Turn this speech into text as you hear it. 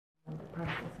All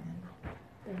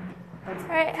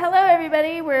right, hello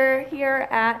everybody. We're here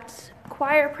at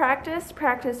choir practice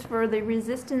for the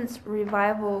Resistance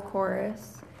Revival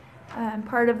Chorus,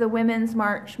 part of the Women's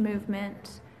March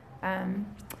movement.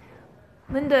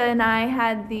 Linda and I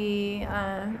had the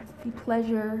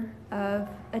pleasure of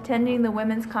attending the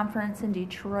Women's Conference in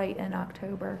Detroit in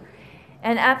October.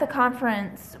 And at the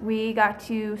conference, we got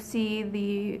to see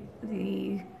the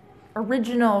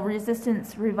original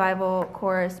Resistance Revival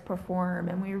Chorus perform,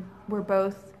 and we were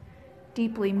both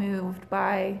deeply moved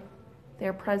by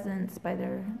their presence, by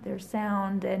their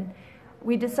sound, and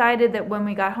we decided that when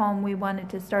we got home we wanted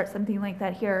to start something like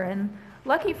that here. And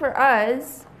lucky for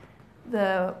us,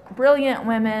 the brilliant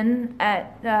women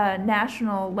at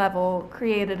national level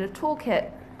created a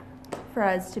toolkit for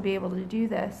us to be able to do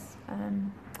this.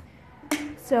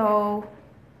 So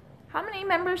how many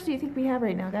members do you think we have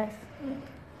right now, guys?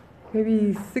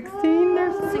 Maybe 16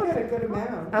 or something? A good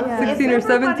amount. Yeah. 16 or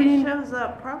 17? Everybody shows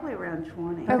up, probably around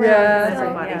 20. Okay. Yeah.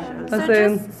 Everybody shows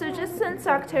up. So just since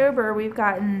October, we've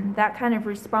gotten that kind of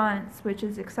response, which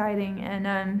is exciting.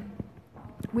 And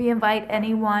we invite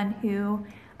anyone who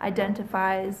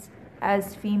identifies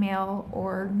as female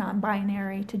or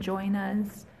non-binary to join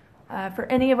us for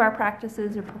any of our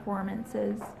practices or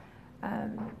performances.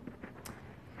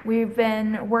 We've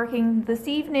been working this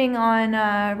evening on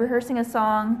rehearsing a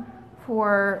song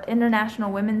for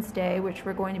International Women's Day, which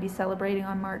we're going to be celebrating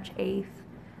on March 8th.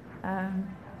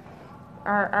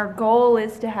 Our goal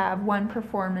is to have one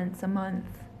performance a month.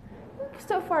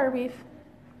 So far, we've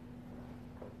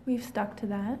stuck to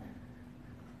that.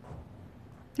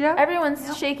 Yeah.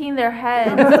 Everyone's shaking their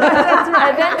heads.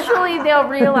 Eventually, they'll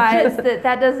realize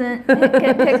that doesn't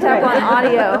get picked up on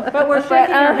audio. But we're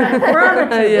shaking our heads.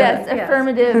 Affirmative. Yes,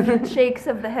 affirmative shakes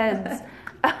of the heads.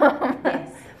 Yes.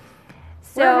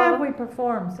 So where have we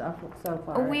performed so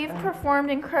far? We've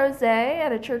performed in Crozet,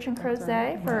 at a church in Crozet,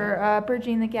 right. for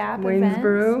Bridging the Gap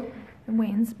Waynesboro. events. In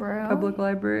Waynesboro. Public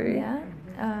Library. Yeah.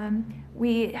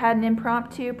 We had an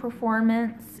impromptu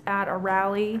performance at a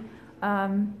rally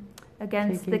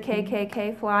against the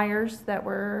KKK flyers that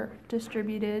were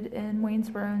distributed in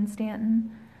Waynesboro and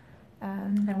Stanton.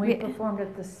 And we performed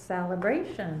at the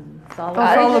celebration.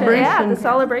 Celebration. Yeah, the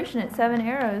celebration at Seven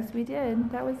Arrows. We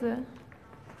did. That was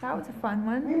a fun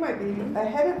one. We might be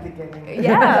ahead of the game.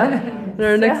 Yeah. And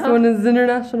our next one is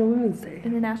International Women's Day.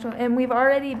 International, and we've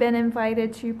already been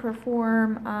invited to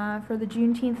perform for the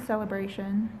Juneteenth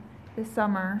celebration this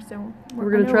summer. So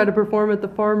We're going to try to perform at the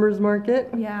Farmers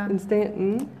Market in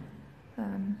Stanton.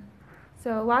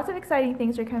 So lots of exciting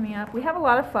things are coming up. We have a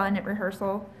lot of fun at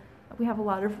rehearsal. We have a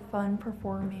lot of fun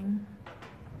performing.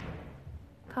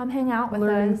 Come hang out with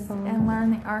us and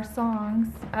learn our songs.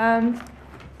 I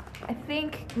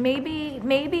think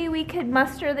maybe we could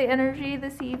muster the energy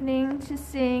this evening to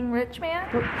sing Rich Man.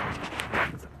 What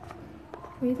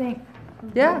do you think?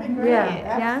 Yeah.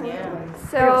 Absolutely.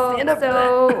 So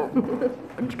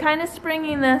I'm kind of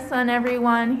springing this on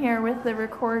everyone here with the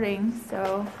recording.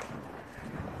 So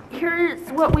here's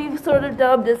what we've sort of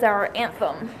dubbed as our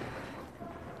anthem.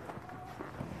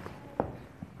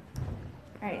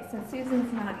 All right, since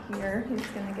Susan's not here, who's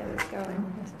going to get us going?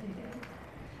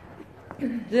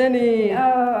 Jenny.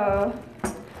 Oh.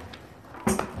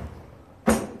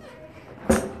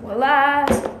 Well, I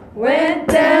went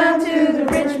down to the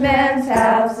rich man's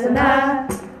house and I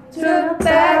took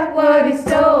back what he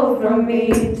stole from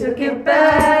me. Took it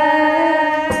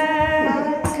back.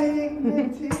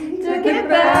 Took it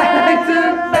back.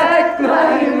 Took back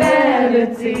my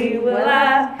humanity. Well,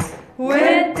 I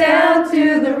went down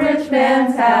to the rich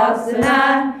man's house and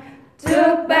I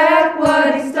took back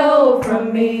what he stole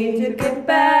from me. Took it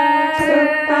back.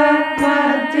 Took back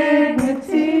my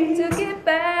dignity. Took it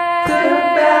back.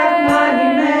 Took back my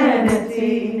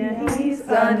humanity. Now he's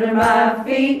Under my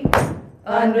feet,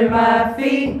 under my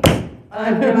feet,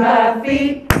 under my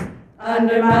feet,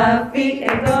 under my feet.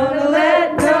 Ain't gonna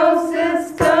let no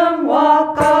system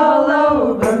walk all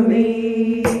over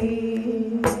me.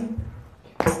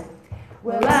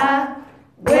 Well, I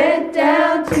went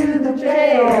down to the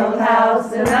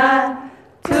jailhouse and I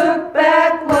took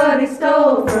back what he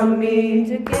stole from me.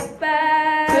 Took it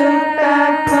back. Took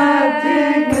back my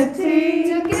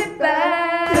dignity. Took it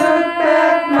back. Took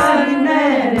back my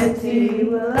humanity.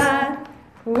 Well, I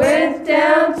went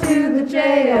down to the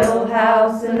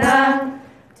jailhouse and I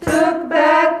took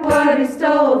back what he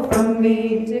stole from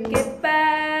me. Took it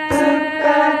back. Took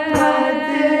back my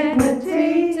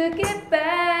dignity. Took it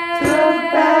back.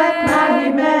 Took back my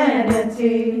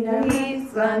humanity. Now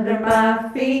he's under my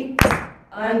feet,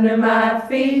 under my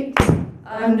feet,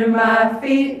 under my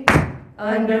feet,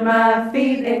 under my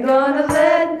feet. Ain't gonna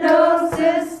let no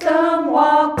system walk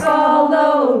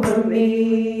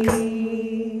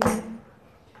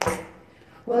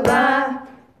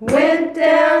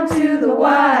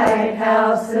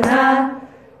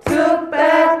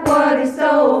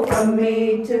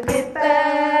it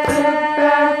back. Took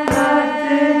back my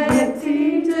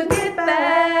dignity. Took it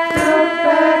back. Took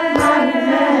back my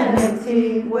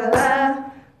humanity. Well,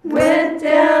 I went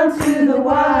down to the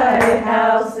White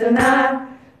House and I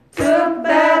took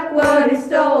back what he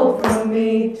stole from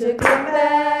me. Took it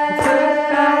back.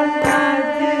 Took back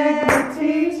my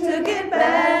dignity. Took it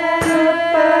back. Took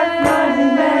back my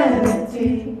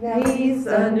humanity. He's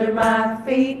under my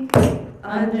feet.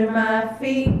 Under my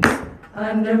feet.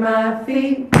 Under my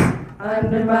feet.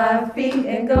 Under my feet.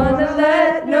 Ain't gonna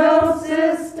let no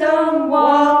system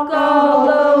walk all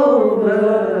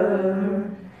over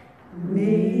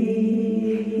me.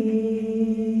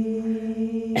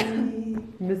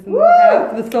 Missing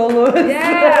half the soloist.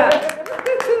 Yeah.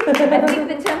 I think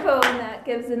the tempo in that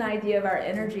gives an idea of our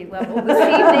energy level this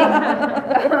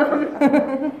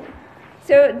evening.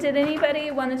 So did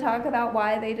anybody want to talk about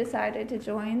why they decided to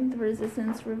join the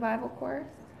Resistance Revival Chorus?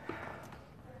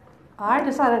 I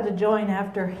decided to join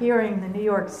after hearing the New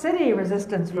York City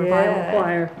Resistance Revival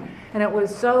Choir. And it was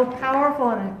so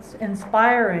powerful and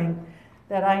inspiring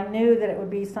that I knew that it would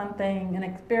be something, an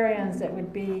experience that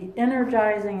would be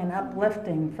energizing and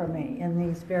uplifting for me in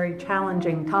these very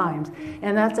challenging times.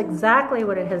 And that's exactly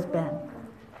what it has been.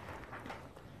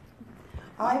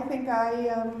 I think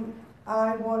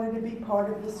I wanted to be part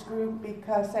of this group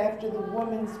because after the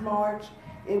Women's March,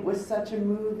 it was such a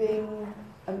moving,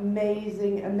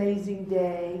 amazing, amazing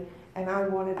day, and I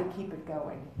wanted to keep it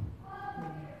going.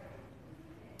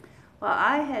 Well,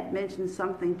 I had mentioned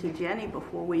something to Jenny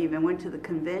before we even went to the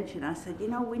convention. I said,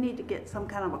 we need to get some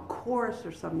kind of a chorus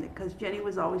or something, because Jenny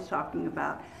was always talking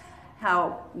about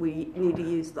how we need to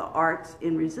use the arts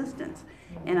in resistance.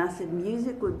 And I said,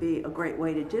 music would be a great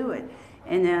way to do it.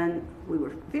 And then we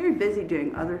were very busy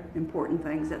doing other important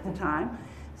things at the time.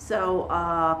 So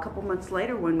a couple months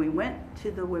later, when we went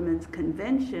to the women's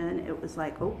convention, it was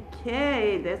like,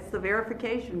 okay, that's the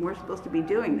verification. We're supposed to be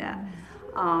doing that.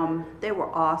 They were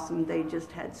awesome. They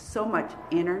just had so much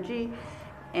energy.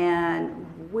 And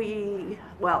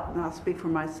I'll speak for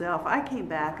myself. I came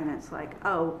back and it's like,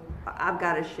 I've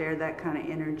got to share that kind of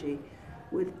energy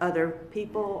with other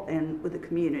people and with the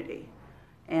community.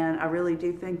 And I really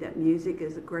do think that music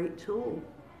is a great tool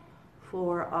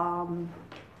for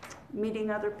meeting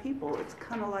other people. It's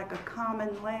kind of like a common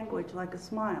language, like a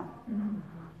smile. Mm-hmm.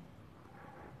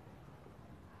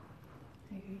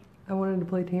 I wanted to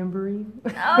play tambourine.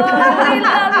 Oh, I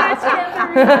love your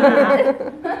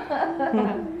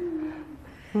tambourine.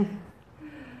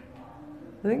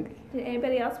 I think. Did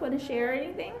anybody else want to share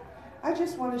anything? I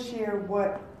just want to share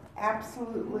what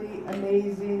absolutely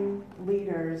amazing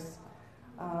leaders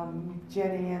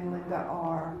Jenny and Linda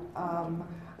are.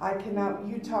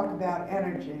 You talk about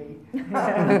energy.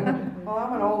 Well,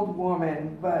 I'm an old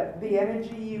woman, but the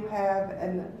energy you have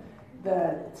and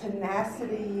the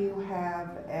tenacity you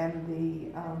have and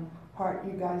the heart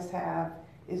you guys have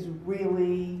is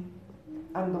really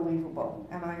unbelievable,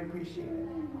 and I appreciate it.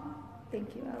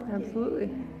 Thank you, Ellen. Absolutely.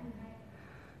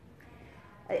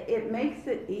 It makes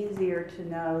it easier to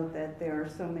know that there are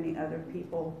so many other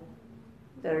people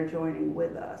that are joining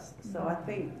with us. So I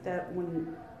think that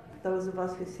when those of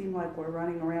us who seem like we're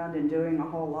running around and doing a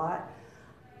whole lot,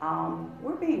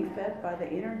 we're being fed by the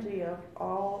energy of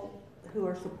all who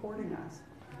are supporting us.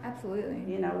 Absolutely.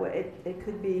 It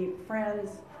could be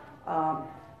friends,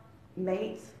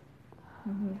 mates,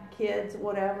 kids,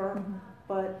 whatever,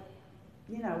 but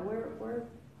we're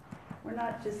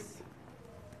not just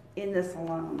in this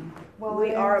alone. Well,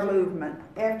 we are a movement.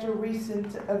 After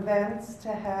recent events,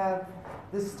 to have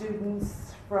the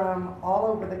students from all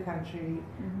over the country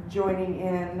joining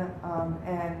in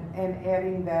and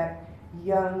adding that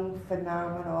young,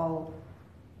 phenomenal,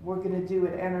 we're going to do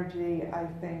it energy, I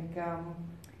think.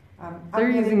 They're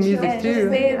using music too.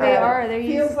 They are. They're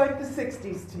feels like the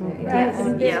 60s to me. Yes.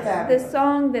 The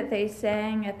song that they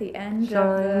sang at the end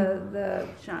of the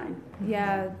Shine.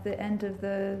 Yeah, the end of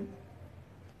the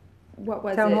what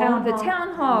was Town it? hall. The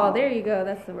town hall. There you go.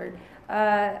 That's the word.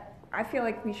 I feel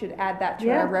like we should add that to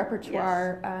our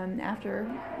repertoire after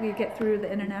we get through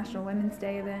the International Women's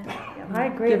Day event. I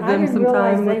agree. Give I them didn't some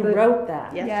realize time they with it. wrote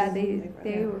that. Yes. Yeah,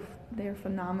 they're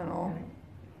phenomenal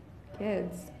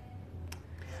kids.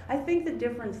 I think the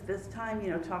difference this time,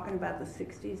 talking about the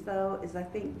 60s though, is I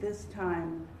think this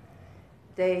time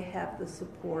they have the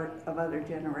support of other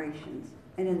generations.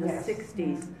 And in the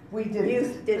 60s, we did.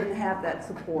 Youth didn't have that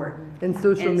support. And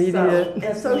social And media.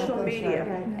 And social That's media.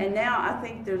 right. And now I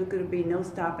think there's going to be no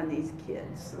stopping these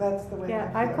kids. That's the way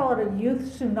Yeah, I I feel. call it a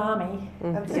youth tsunami.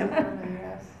 That's Yeah. certainly,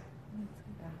 yes.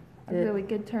 a really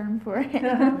good term for it.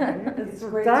 It's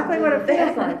great exactly to what do it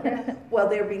feels like. Well,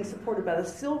 they're being supported by the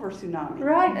silver tsunami.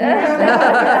 Right.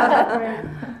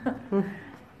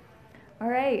 All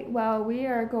right, well, we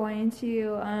are going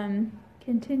to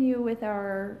continue with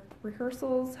our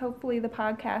rehearsals. Hopefully the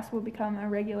podcast will become a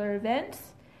regular event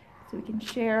so we can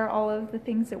share all of the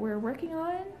things that we're working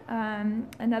on.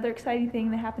 Another exciting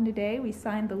thing that happened today, we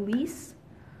signed the lease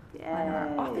on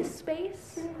our office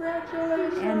space.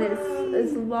 Congratulations. And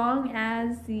as long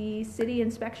as the city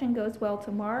inspection goes well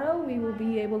tomorrow, we will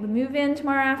be able to move in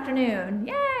tomorrow afternoon.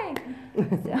 Yay!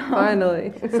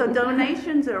 Finally. So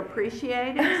donations are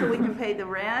appreciated, so we can pay the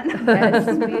rent. Yes,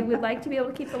 we would like to be able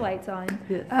to keep the lights on.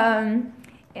 Yes.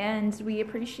 And we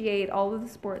appreciate all of the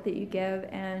support that you give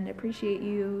and appreciate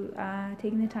you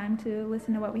taking the time to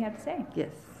listen to what we have to say.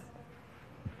 Yes.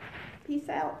 Peace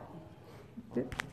out.